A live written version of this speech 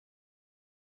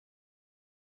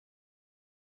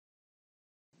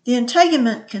The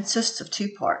integument consists of two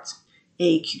parts,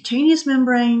 a cutaneous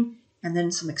membrane and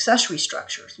then some accessory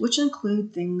structures, which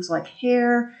include things like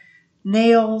hair,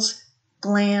 nails,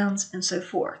 glands, and so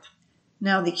forth.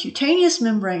 Now, the cutaneous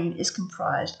membrane is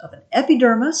comprised of an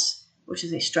epidermis, which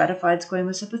is a stratified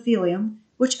squamous epithelium,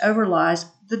 which overlies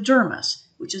the dermis,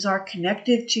 which is our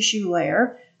connective tissue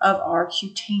layer of our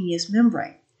cutaneous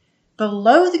membrane.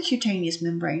 Below the cutaneous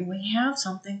membrane, we have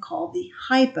something called the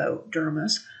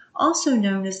hypodermis, also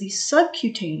known as the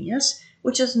subcutaneous,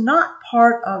 which is not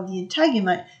part of the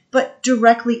integument, but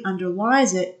directly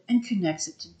underlies it and connects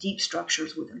it to deep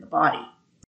structures within the body.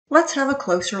 Let's have a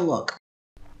closer look.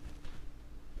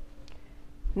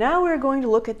 Now we're going to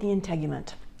look at the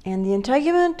integument. And the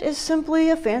integument is simply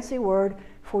a fancy word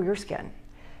for your skin.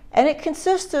 And it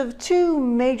consists of two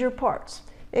major parts.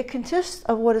 It consists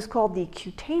of what is called the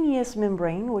cutaneous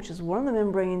membrane, which is one of the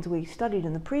membranes we studied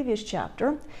in the previous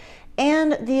chapter,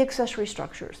 and the accessory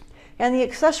structures. And the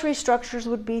accessory structures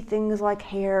would be things like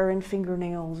hair and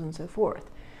fingernails and so forth.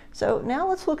 So now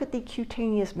let's look at the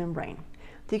cutaneous membrane.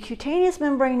 The cutaneous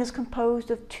membrane is composed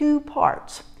of two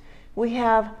parts. We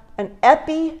have an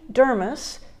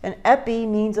epidermis, and epi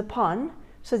means upon,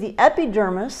 so the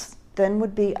epidermis then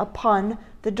would be upon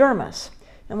the dermis.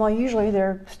 And while usually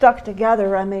they're stuck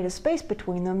together, I made a space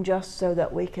between them just so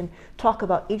that we can talk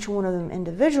about each one of them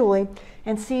individually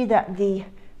and see that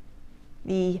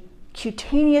the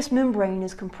cutaneous membrane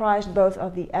is comprised both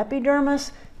of the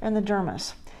epidermis and the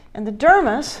dermis. And the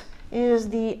dermis is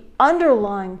the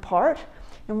underlying part.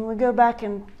 And when we go back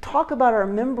and talk about our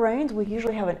membranes, we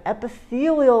usually have an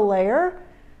epithelial layer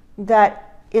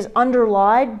that is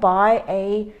underlied by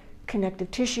a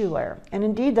connective tissue layer. And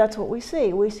indeed, that's what we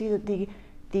see. We see that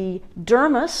the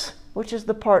dermis, which is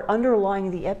the part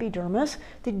underlying the epidermis,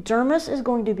 the dermis is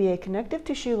going to be a connective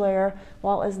tissue layer,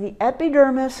 while as the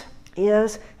epidermis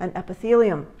is an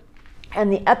epithelium.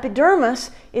 And the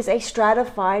epidermis is a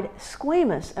stratified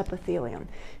squamous epithelium.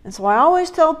 And so I always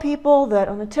tell people that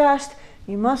on the test,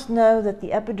 you must know that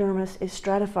the epidermis is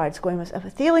stratified squamous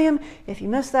epithelium. If you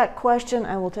miss that question,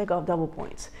 I will take off double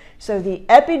points. So the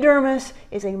epidermis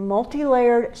is a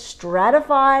multi-layered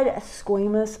stratified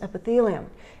squamous epithelium.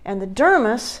 And the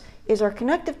dermis is our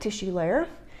connective tissue layer.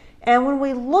 And when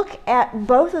we look at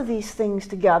both of these things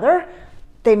together,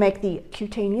 they make the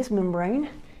cutaneous membrane.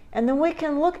 And then we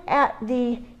can look at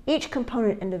each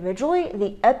component individually.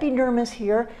 The epidermis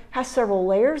here has several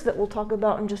layers that we'll talk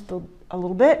about in just a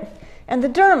little bit. And the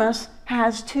dermis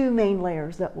has two main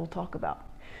layers that we'll talk about.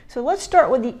 So let's start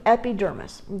with the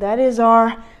epidermis. That is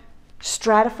our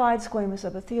stratified squamous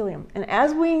epithelium. And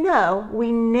as we know,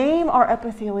 we name our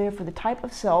epithelia for the type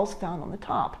of cells found on the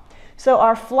top. So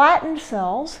our flattened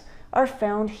cells are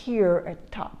found here at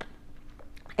the top.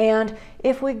 And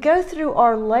if we go through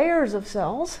our layers of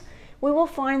cells, we will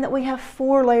find that we have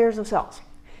 4 layers of cells.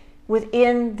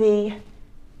 Within the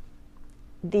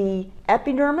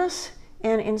epidermis,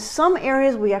 and in some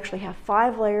areas we actually have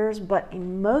 5 layers, but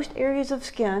in most areas of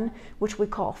skin, which we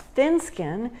call thin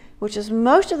skin, which is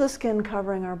most of the skin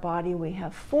covering our body, we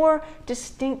have 4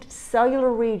 distinct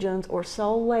cellular regions or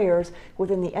cell layers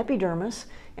within the epidermis.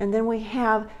 And then we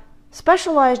have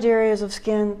specialized areas of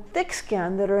skin, thick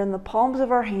skin, that are in the palms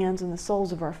of our hands and the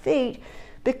soles of our feet,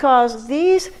 because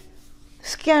these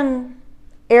skin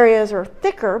areas are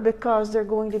thicker because they're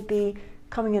going to be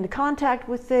coming into contact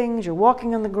with things. You're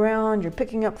walking on the ground, you're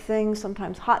picking up things,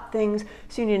 sometimes hot things,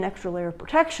 so you need an extra layer of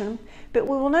protection. But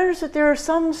we will notice that there are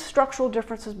some structural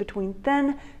differences between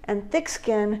thin and thick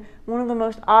skin. One of the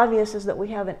most obvious is that we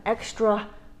have an extra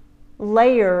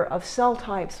layer of cell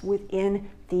types within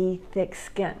the thick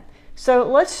skin. So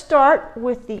let's start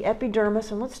with the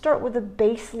epidermis, and let's start with the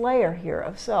base layer here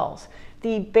of cells.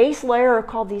 The base layer are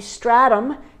called the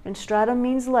stratum, and stratum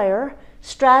means layer.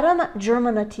 Stratum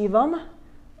germinativum,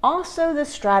 also the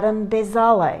stratum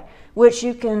basale, which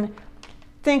you can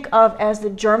think of as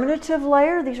the germinative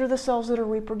layer. These are the cells that are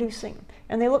reproducing.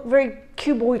 And they look very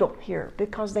cuboidal here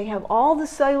because they have all the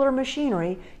cellular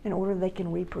machinery in order they can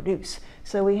reproduce.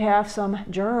 So we have some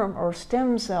germ or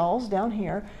stem cells down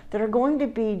here that are going to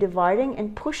be dividing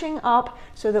and pushing up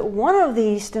so that one of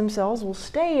these stem cells will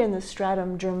stay in the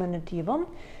stratum germinativum.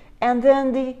 And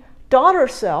then the daughter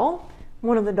cell,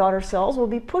 one of the daughter cells, will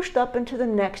be pushed up into the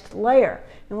next layer.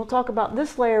 And we'll talk about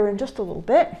this layer in just a little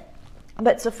bit.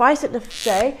 But suffice it to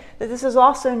say that this is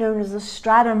also known as the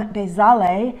stratum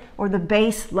basale, or the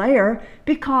base layer,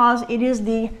 because it is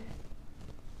the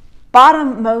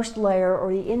bottommost layer,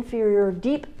 or the inferior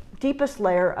deepest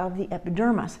layer of the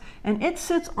epidermis. And it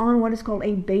sits on what is called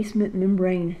a basement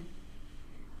membrane.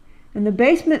 And the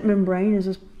basement membrane is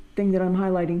this thing that I'm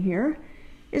highlighting here.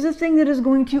 is the thing that is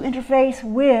going to interface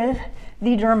with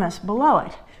the dermis below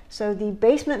it. So the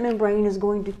basement membrane is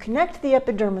going to connect the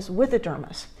epidermis with the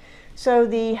dermis. So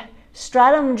the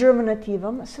stratum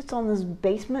germinativum sits on this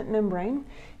basement membrane,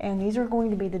 and these are going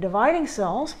to be the dividing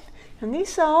cells. And these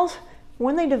cells,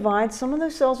 when they divide, some of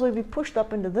those cells will be pushed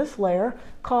up into this layer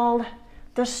called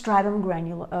the stratum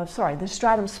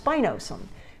spinosum.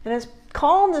 And it's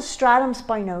called the stratum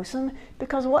spinosum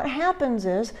because what happens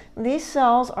is these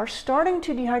cells are starting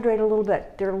to dehydrate a little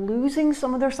bit. They're losing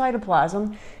some of their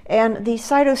cytoplasm, and the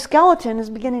cytoskeleton is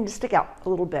beginning to stick out a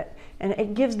little bit, and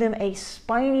it gives them a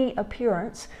spiny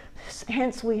appearance.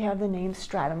 Hence, we have the name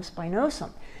stratum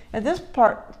spinosum. At this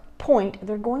point,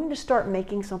 they're going to start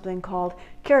making something called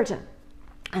keratin.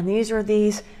 And these are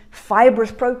these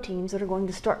fibrous proteins that are going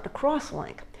to start to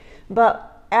cross-link. But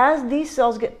as these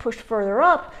cells get pushed further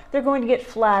up, they're going to get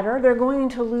flatter, they're going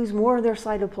to lose more of their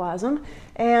cytoplasm,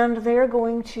 and they're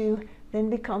going to then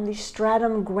become the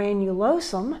stratum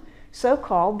granulosum, so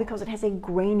called because it has a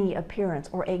grainy appearance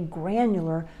or a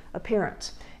granular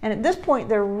appearance. And at this point,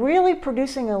 they're really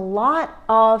producing a lot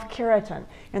of keratin,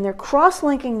 and they're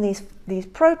cross-linking these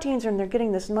proteins, and they're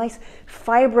getting this nice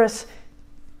fibrous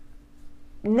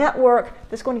network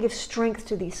that's going to give strength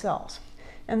to these cells.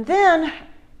 And then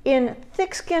in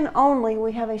thick skin only,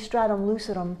 we have a stratum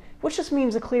lucidum, which just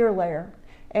means a clear layer.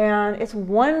 And it's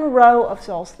one row of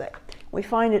cells thick. We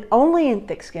find it only in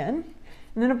thick skin.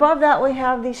 And then above that, we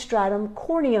have the stratum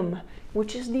corneum,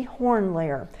 which is the horn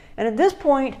layer. And at this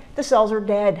point, the cells are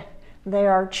dead. They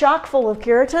are chock full of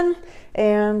keratin,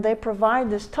 and they provide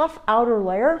this tough outer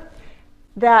layer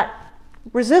that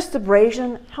resists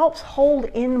abrasion, helps hold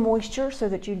in moisture so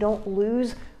that you don't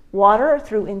lose water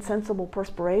through insensible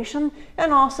perspiration,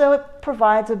 and also it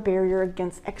provides a barrier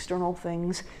against external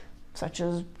things such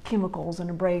as chemicals and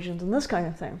abrasions and this kind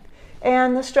of thing.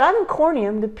 And the stratum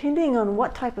corneum, depending on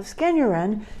what type of skin you're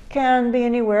in, can be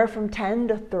anywhere from 10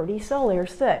 to 30 cell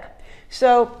layers thick.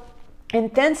 So in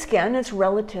thin skin, it's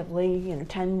relatively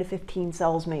 10 to 15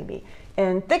 cells maybe.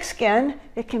 In thick skin,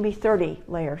 it can be 30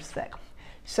 layers thick.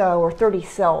 So, or 30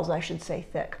 cells, I should say,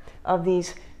 thick of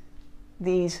these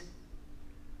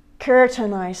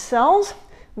keratinized cells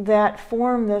that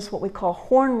form this, what we call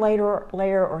horn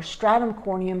layer or stratum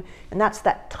corneum, and that's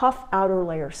that tough outer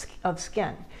layer of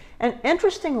skin. And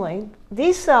interestingly,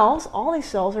 these cells, all these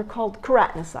cells are called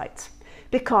keratinocytes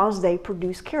because they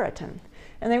produce keratin.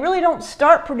 And they really don't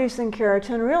start producing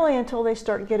keratin really until they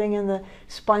start getting in the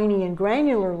spiny and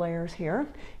granular layers here.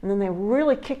 And then they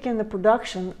really kick in the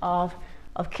production of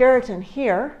keratin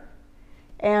here.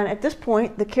 And at this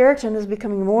point, the keratin is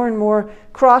becoming more and more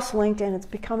cross-linked, and it's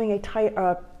becoming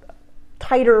a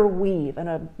tighter weave and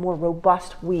a more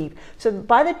robust weave. So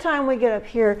by the time we get up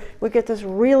here, we get this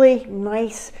really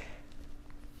nice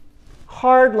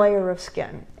hard layer of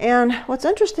skin. And what's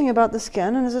interesting about the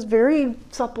skin is it's very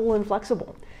supple and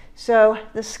flexible. So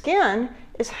the skin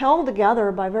is held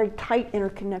together by very tight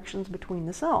interconnections between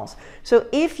the cells. So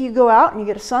if you go out and you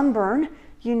get a sunburn,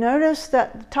 you notice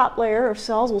that the top layer of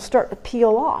cells will start to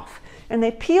peel off. And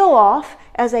they peel off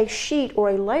as a sheet or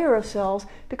a layer of cells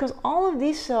because all of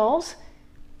these cells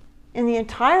in the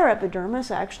entire epidermis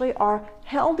actually are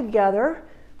held together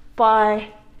by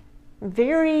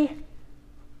very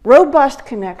robust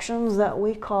connections that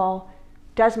we call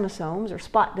desmosomes or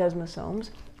spot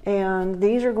desmosomes. And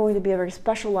these are going to be a very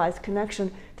specialized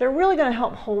connection. They're really going to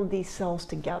help hold these cells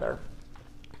together.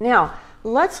 Now,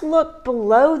 let's look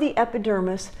below the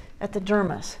epidermis at the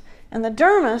dermis. And the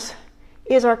dermis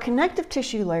is our connective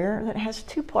tissue layer that has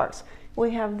two parts.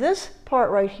 We have this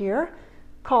part right here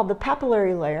called the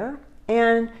papillary layer,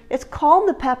 and it's called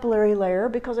the papillary layer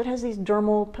because it has these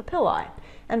dermal papillae,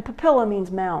 and papilla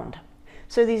means mound.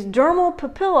 So these dermal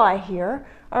papillae here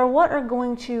are what are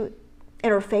going to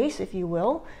interface, if you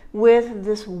will, with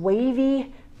this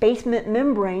wavy basement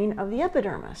membrane of the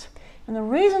epidermis. And the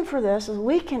reason for this is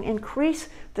we can increase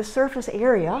the surface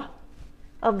area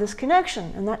of this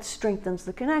connection, and that strengthens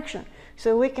the connection.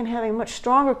 So we can have a much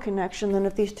stronger connection than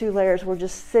if these two layers were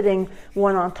just sitting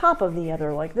one on top of the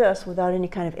other like this without any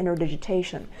kind of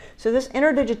interdigitation. So this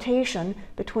interdigitation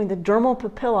between the dermal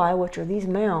papillae, which are these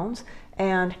mounds,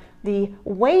 and the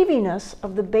waviness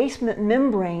of the basement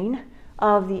membrane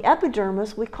of the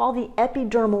epidermis, we call the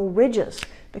epidermal ridges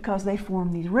because they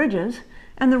form these ridges.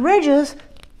 And the ridges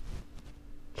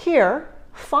here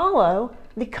follow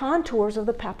the contours of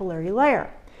the papillary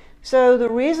layer. So the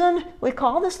reason we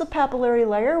call this the papillary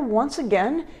layer, once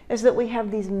again, is that we have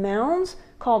these mounds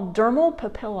called dermal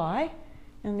papillae,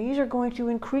 and these are going to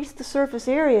increase the surface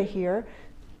area here,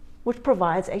 which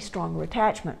provides a stronger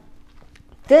attachment.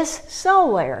 This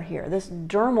cell layer here, this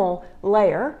dermal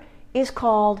layer, is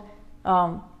called,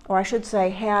 or I should say,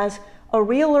 has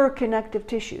areolar connective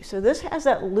tissue. So this has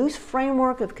that loose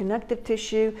framework of connective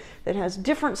tissue that has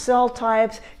different cell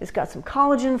types. It's got some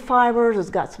collagen fibers, it's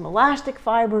got some elastic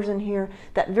fibers in here,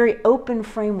 that very open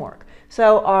framework.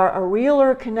 So our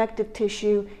areolar connective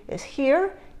tissue is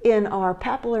here in our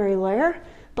papillary layer.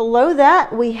 Below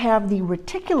that we have the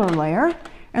reticular layer,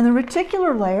 and the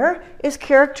reticular layer is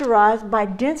characterized by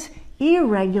dense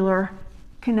irregular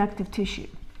connective tissue.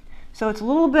 So it's a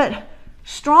little bit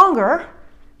stronger,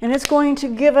 and it's going to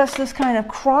give us this kind of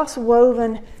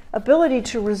cross-woven ability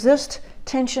to resist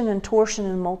tension and torsion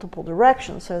in multiple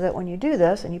directions, so that when you do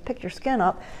this and you pick your skin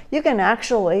up, you can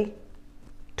actually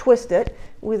twist it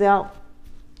without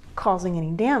causing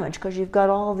any damage, because you've got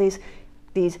all of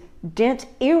these dense,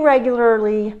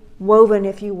 irregularly woven,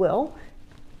 if you will,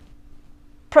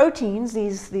 proteins,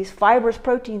 these fibrous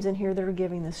proteins in here that are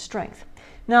giving this strength.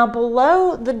 Now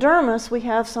below the dermis we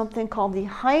have something called the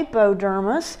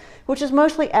hypodermis, which is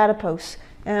mostly adipose,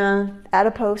 and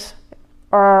adipose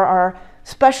are our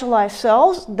specialized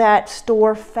cells that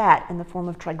store fat in the form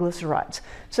of triglycerides.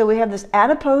 So we have this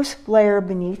adipose layer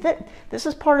beneath it. This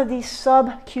is part of the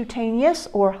subcutaneous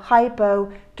or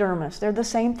hypodermis. They're the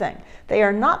same thing. They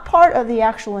are not part of the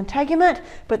actual integument,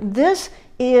 but this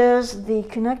is the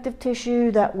connective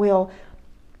tissue that will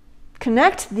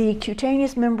connect the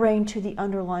cutaneous membrane to the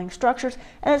underlying structures,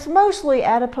 and it's mostly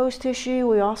adipose tissue.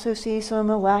 We also see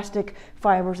some elastic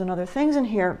fibers and other things in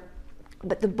here,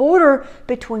 but the border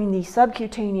between the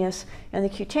subcutaneous and the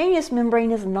cutaneous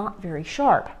membrane is not very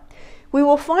sharp. We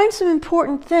will find some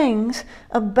important things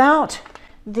about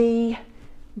the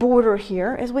border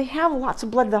here as we have lots of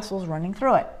blood vessels running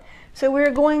through it. So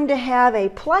we're going to have a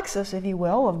plexus, if you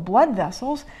will, of blood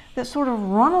vessels that sort of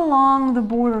run along the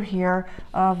border here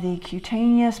of the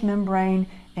cutaneous membrane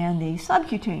and the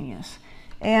subcutaneous.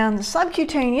 And the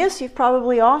subcutaneous, you've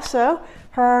probably also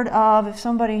heard of, if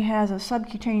somebody has a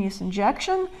subcutaneous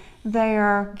injection, they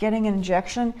are getting an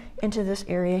injection into this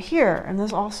area here. And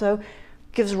this also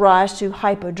gives rise to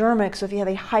hypodermic. So if you have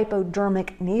a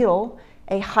hypodermic needle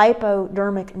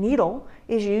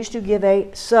is used to give a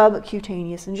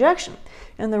subcutaneous injection.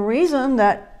 And the reason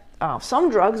that some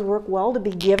drugs work well to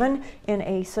be given in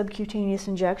a subcutaneous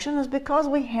injection is because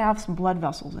we have some blood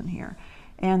vessels in here.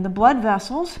 And the blood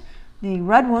vessels, the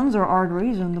red ones are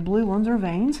arteries and the blue ones are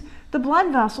veins. The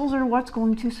blood vessels are what's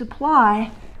going to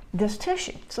supply this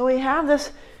tissue. So we have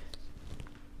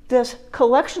this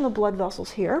collection of blood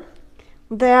vessels here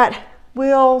that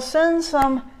will send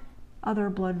some other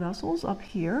blood vessels up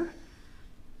here,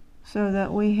 so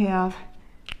that we have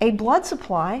a blood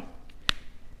supply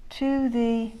to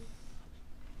the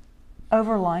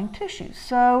overlying tissues.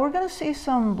 So we're going to see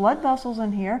some blood vessels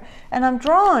in here, and I'm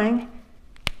drawing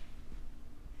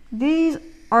these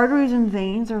arteries and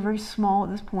veins. They're very small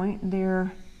at this point.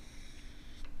 They're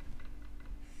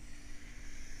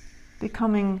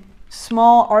becoming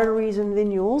small arteries and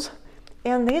venules,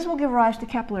 and these will give rise to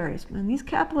capillaries. And these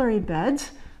capillary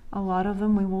beds, a lot of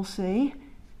them we will see,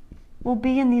 will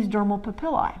be in these dermal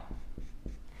papillae.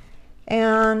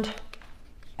 And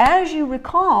as you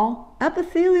recall,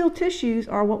 epithelial tissues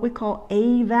are what we call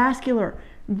avascular.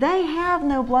 They have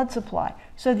no blood supply.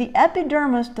 So the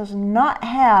epidermis does not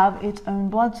have its own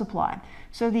blood supply.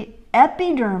 So the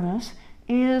epidermis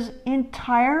is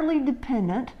entirely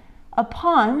dependent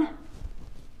upon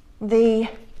the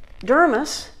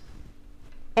dermis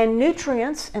and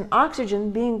nutrients and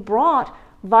oxygen being brought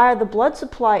via the blood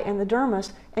supply in the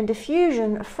dermis and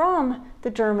diffusion from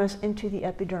the dermis into the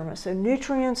epidermis. So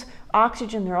nutrients,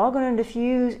 oxygen, they're all going to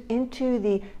diffuse into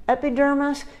the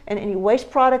epidermis, and any waste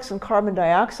products and carbon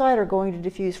dioxide are going to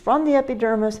diffuse from the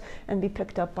epidermis and be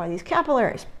picked up by these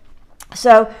capillaries.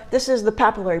 So this is the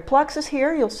papillary plexus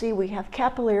here. You'll see we have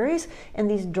capillaries in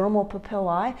these dermal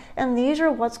papillae, and these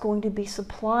are what's going to be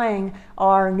supplying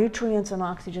our nutrients and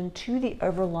oxygen to the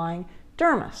overlying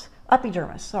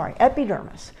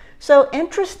epidermis. So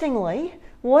interestingly,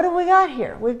 what have we got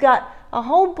here? We've got a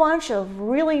whole bunch of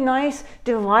really nice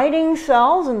dividing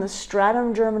cells in the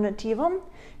stratum germinativum,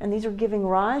 and these are giving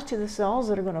rise to the cells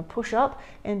that are going to push up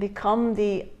and become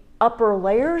the upper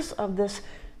layers of this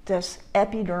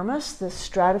epidermis, this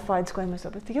stratified squamous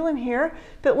epithelium here.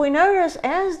 But we notice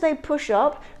as they push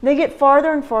up, they get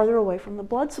farther and farther away from the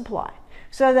blood supply,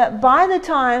 so that by the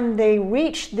time they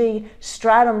reach the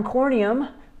stratum corneum,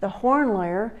 the horn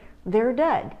layer, they're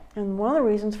dead. And one of the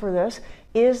reasons for this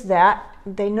is that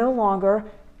they no longer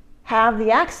have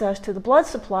the access to the blood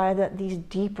supply that these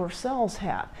deeper cells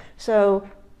have. So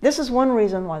This is one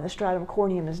reason why the stratum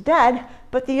corneum is dead,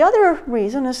 but the other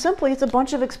reason is simply it's a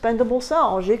bunch of expendable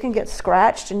cells. You can get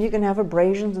scratched and you can have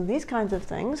abrasions and these kinds of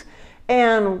things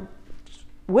and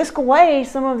whisk away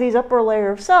some of these upper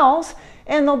layer of cells,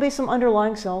 and there'll be some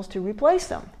underlying cells to replace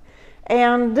them.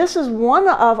 And this is one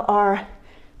of our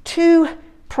two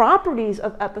properties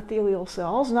of epithelial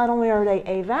cells. Not only are they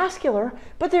avascular,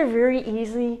 but they're very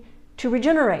easy to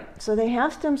regenerate. So they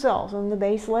have stem cells on the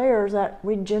base layers that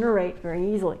regenerate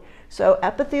very easily. So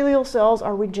epithelial cells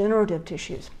are regenerative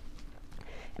tissues.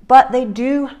 But they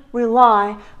do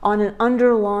rely on an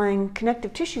underlying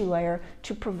connective tissue layer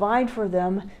to provide for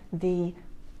them the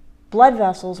blood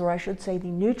vessels, or I should say the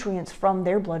nutrients from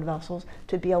their blood vessels,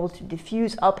 to be able to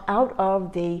diffuse up out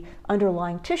of the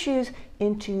underlying tissues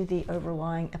into the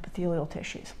overlying epithelial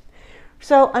tissues.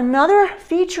 So another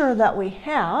feature that we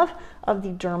have of the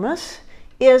dermis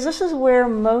is this is where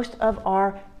most of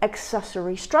our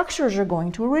accessory structures are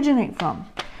going to originate from.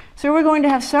 So we're going to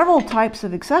have several types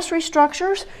of accessory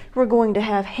structures. We're going to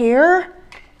have hair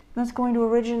that's going to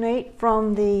originate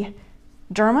from the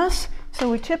dermis. So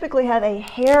we typically have a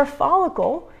hair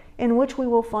follicle in which we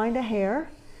will find a hair,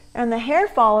 and the hair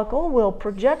follicle will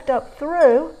project up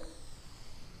through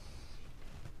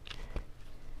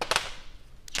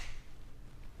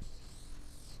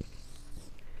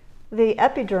the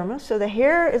epidermis. So the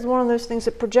hair is one of those things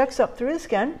that projects up through the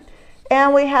skin,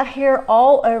 and we have hair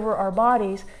all over our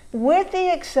bodies with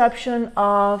the exception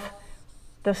of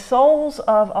the soles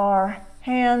of our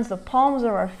hands, the palms of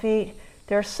our feet.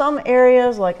 There are some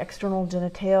areas like external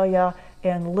genitalia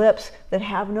and lips that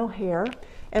have no hair.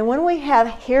 And when we have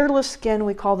hairless skin,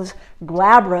 we call this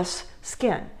glabrous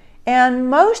skin. And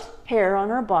most hair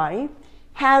on our body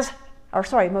has, or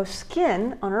sorry, most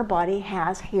skin on our body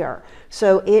has hair.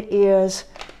 So it is,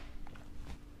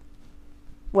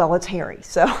 well, it's hairy.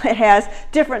 So it has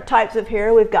different types of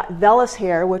hair. We've got vellus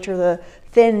hair, which are the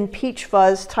thin peach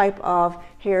fuzz type of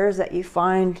hairs that you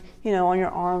find, you know, on your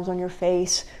arms, on your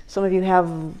face. Some of you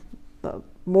have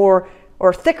more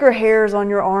or thicker hairs on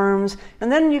your arms.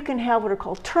 And then you can have what are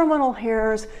called terminal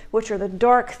hairs, which are the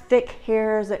dark, thick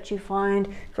hairs that you find,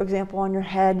 for example, on your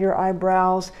head, your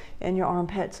eyebrows, and your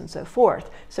armpits, and so forth.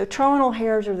 So terminal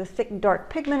hairs are the thick, dark,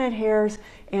 pigmented hairs,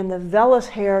 and the vellus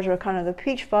hairs are kind of the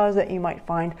peach fuzz that you might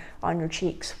find on your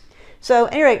cheeks. So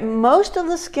at any rate, most of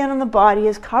the skin on the body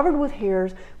is covered with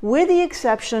hairs, with the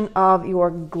exception of your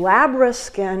glabrous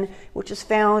skin, which is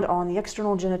found on the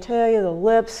external genitalia, the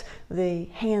lips, the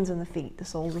hands and the feet, the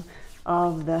soles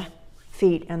of the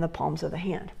feet and the palms of the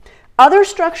hand. Other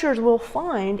structures we'll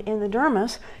find in the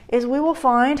dermis is we will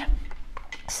find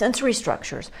sensory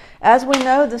structures. As we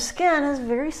know, the skin is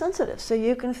very sensitive, so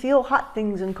you can feel hot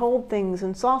things and cold things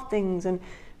and soft things and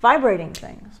vibrating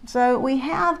things. So we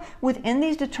have within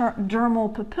these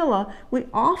dermal papilla, we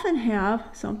often have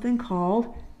something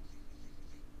called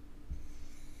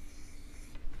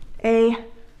a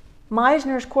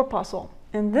Meissner's corpuscle.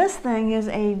 And this thing is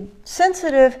a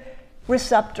sensitive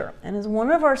receptor and is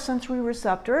one of our sensory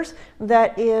receptors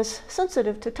that is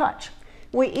sensitive to touch.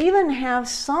 We even have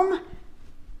some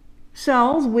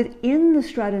cells within the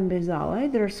stratum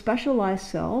basale that are specialized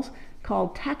cells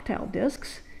called tactile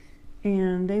discs,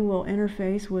 and they will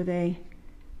interface with a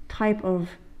type of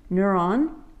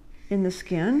neuron in the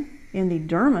skin, in the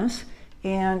dermis,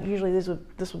 and usually this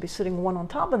will be sitting one on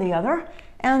top of the other.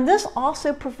 And this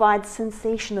also provides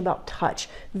sensation about touch,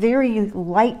 very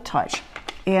light touch,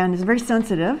 and is very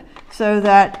sensitive so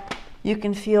that you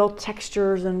can feel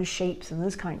textures and shapes and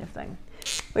this kind of thing.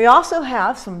 We also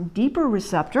have some deeper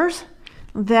receptors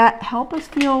that help us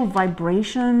feel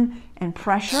vibration and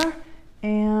pressure,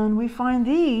 and we find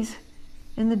these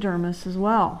in the dermis as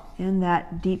well, in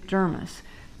that deep dermis.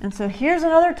 And so here's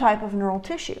another type of neural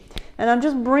tissue. And I'm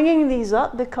just bringing these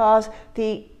up because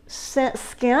the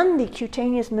skin, the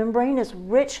cutaneous membrane, is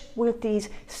rich with these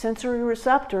sensory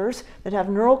receptors that have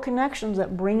neural connections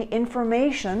that bring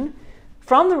information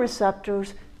from the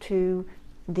receptors to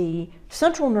the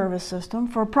central nervous system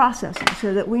for processing,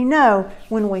 so that we know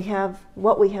when we have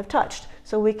what we have touched.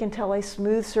 So we can tell a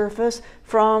smooth surface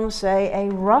from, say,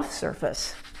 a rough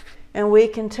surface. And we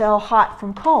can tell hot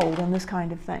from cold and this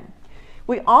kind of thing.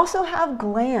 We also have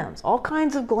glands, all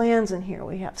kinds of glands in here.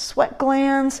 We have sweat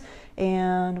glands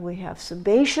and we have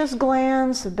sebaceous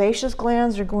glands. Sebaceous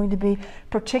glands are going to be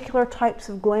particular types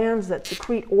of glands that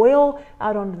secrete oil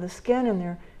out onto the skin, and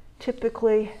they're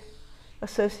typically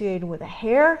associated with a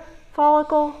hair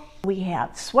follicle. We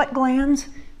have sweat glands.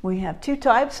 We have two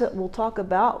types that we'll talk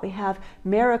about. We have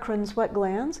merocrine sweat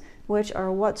glands, which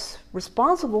are what's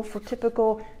responsible for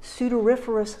typical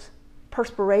sudoriferous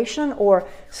perspiration or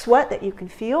sweat that you can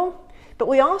feel. But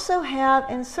we also have,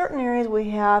 in certain areas, we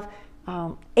have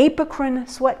apocrine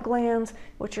sweat glands,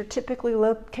 which are typically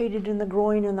located in the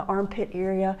groin and the armpit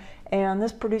area. And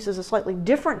this produces a slightly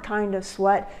different kind of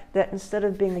sweat that, instead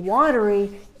of being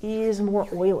watery, is more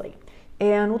oily.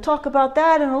 And we'll talk about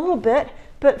that in a little bit.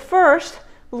 But first,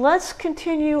 let's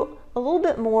continue a little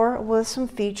bit more with some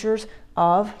features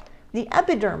of the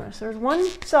epidermis. There's one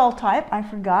cell type I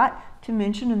forgot to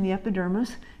mention in the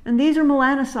epidermis, and these are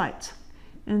melanocytes.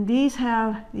 And these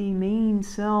have the main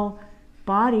cell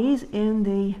bodies in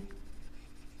the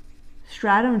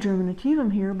stratum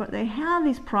germinativum here, but they have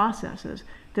these processes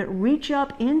that reach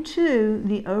up into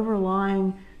the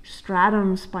overlying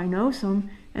stratum spinosum,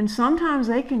 and sometimes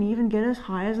they can even get as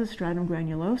high as the stratum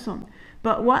granulosum.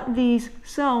 But what these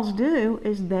cells do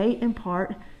is they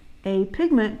impart a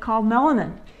pigment called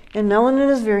melanin. And melanin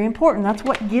is very important. That's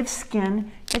what gives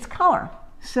skin its color.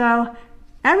 So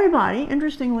everybody,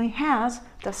 interestingly, has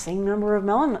the same number of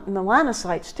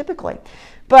melanocytes typically.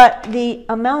 But the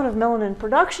amount of melanin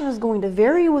production is going to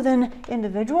vary within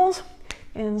individuals.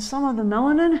 And some of the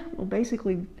melanin will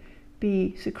basically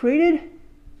be secreted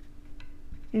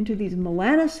into these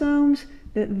melanosomes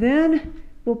that then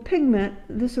will pigment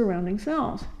the surrounding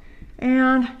cells.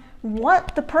 And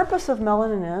what the purpose of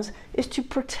melanin is to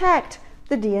protect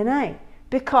the DNA,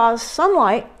 because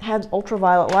sunlight has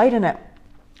ultraviolet light in it,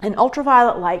 and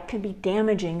ultraviolet light can be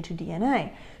damaging to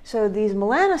DNA. So these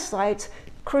melanocytes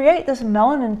create this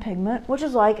melanin pigment, which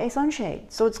is like a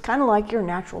sunshade. So it's kind of like your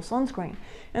natural sunscreen.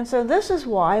 And so this is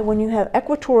why when you have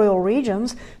equatorial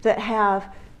regions that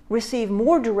have received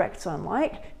more direct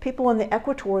sunlight, people in the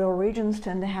equatorial regions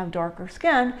tend to have darker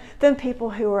skin than people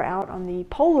who are out on the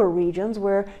polar regions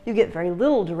where you get very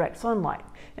little direct sunlight.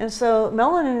 And so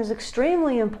melanin is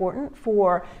extremely important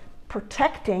for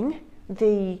protecting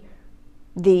the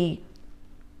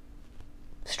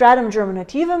stratum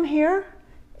germinativum here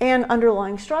and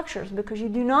underlying structures, because you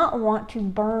do not want to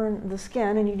burn the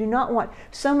skin, and you do not want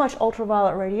so much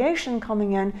ultraviolet radiation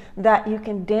coming in that you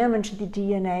can damage the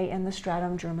DNA in the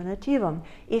stratum germinativum.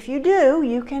 If you do,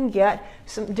 you can get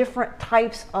some different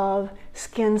types of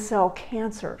skin cell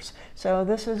cancers. So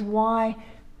this is why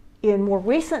in more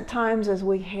recent times, as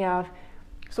we have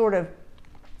sort of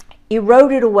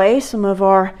eroded away some of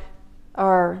our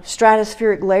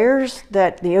stratospheric layers,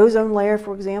 that the ozone layer,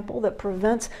 for example, that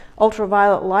prevents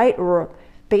ultraviolet light, or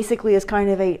basically is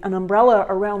kind of an umbrella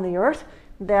around the Earth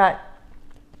that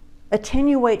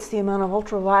attenuates the amount of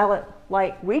ultraviolet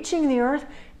light reaching the Earth.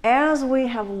 As we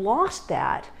have lost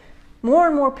that, more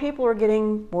and more people are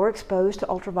getting more exposed to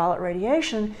ultraviolet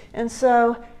radiation, and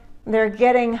so they're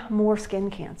getting more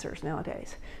skin cancers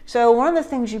nowadays. So one of the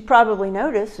things you probably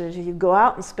notice is if you go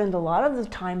out and spend a lot of the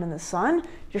time in the sun,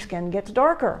 your skin gets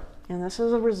darker. And this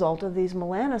is a result of these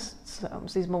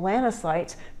melanosomes, these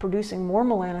melanocytes producing more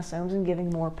melanosomes and giving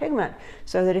more pigment.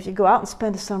 So that if you go out and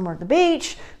spend a summer at the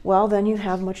beach, well, then you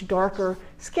have much darker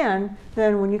skin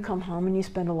than when you come home and you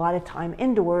spend a lot of time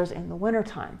indoors in the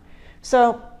wintertime.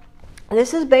 So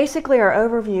this is basically our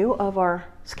overview of our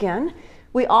skin.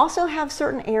 We also have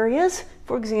certain areas,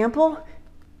 for example,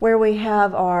 where we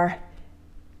have our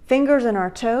fingers and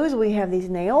our toes, we have these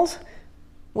nails,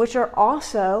 which are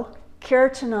also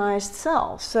keratinized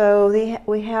cells. So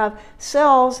we have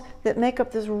cells that make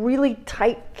up this really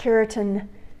tight keratin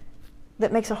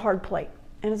that makes a hard plate.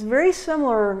 And it's very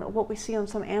similar to what we see on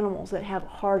some animals that have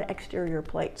hard exterior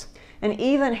plates. And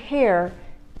even hair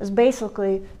is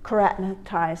basically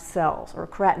keratinized cells, or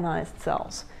keratinized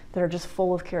cells that are just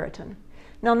full of keratin.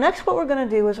 Now next, what we're going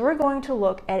to do is we're going to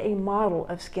look at a model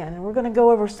of skin, and we're going to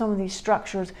go over some of these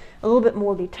structures a little bit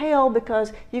more detail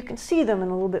because you can see them in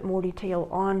a little bit more detail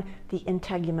on the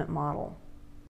integument model.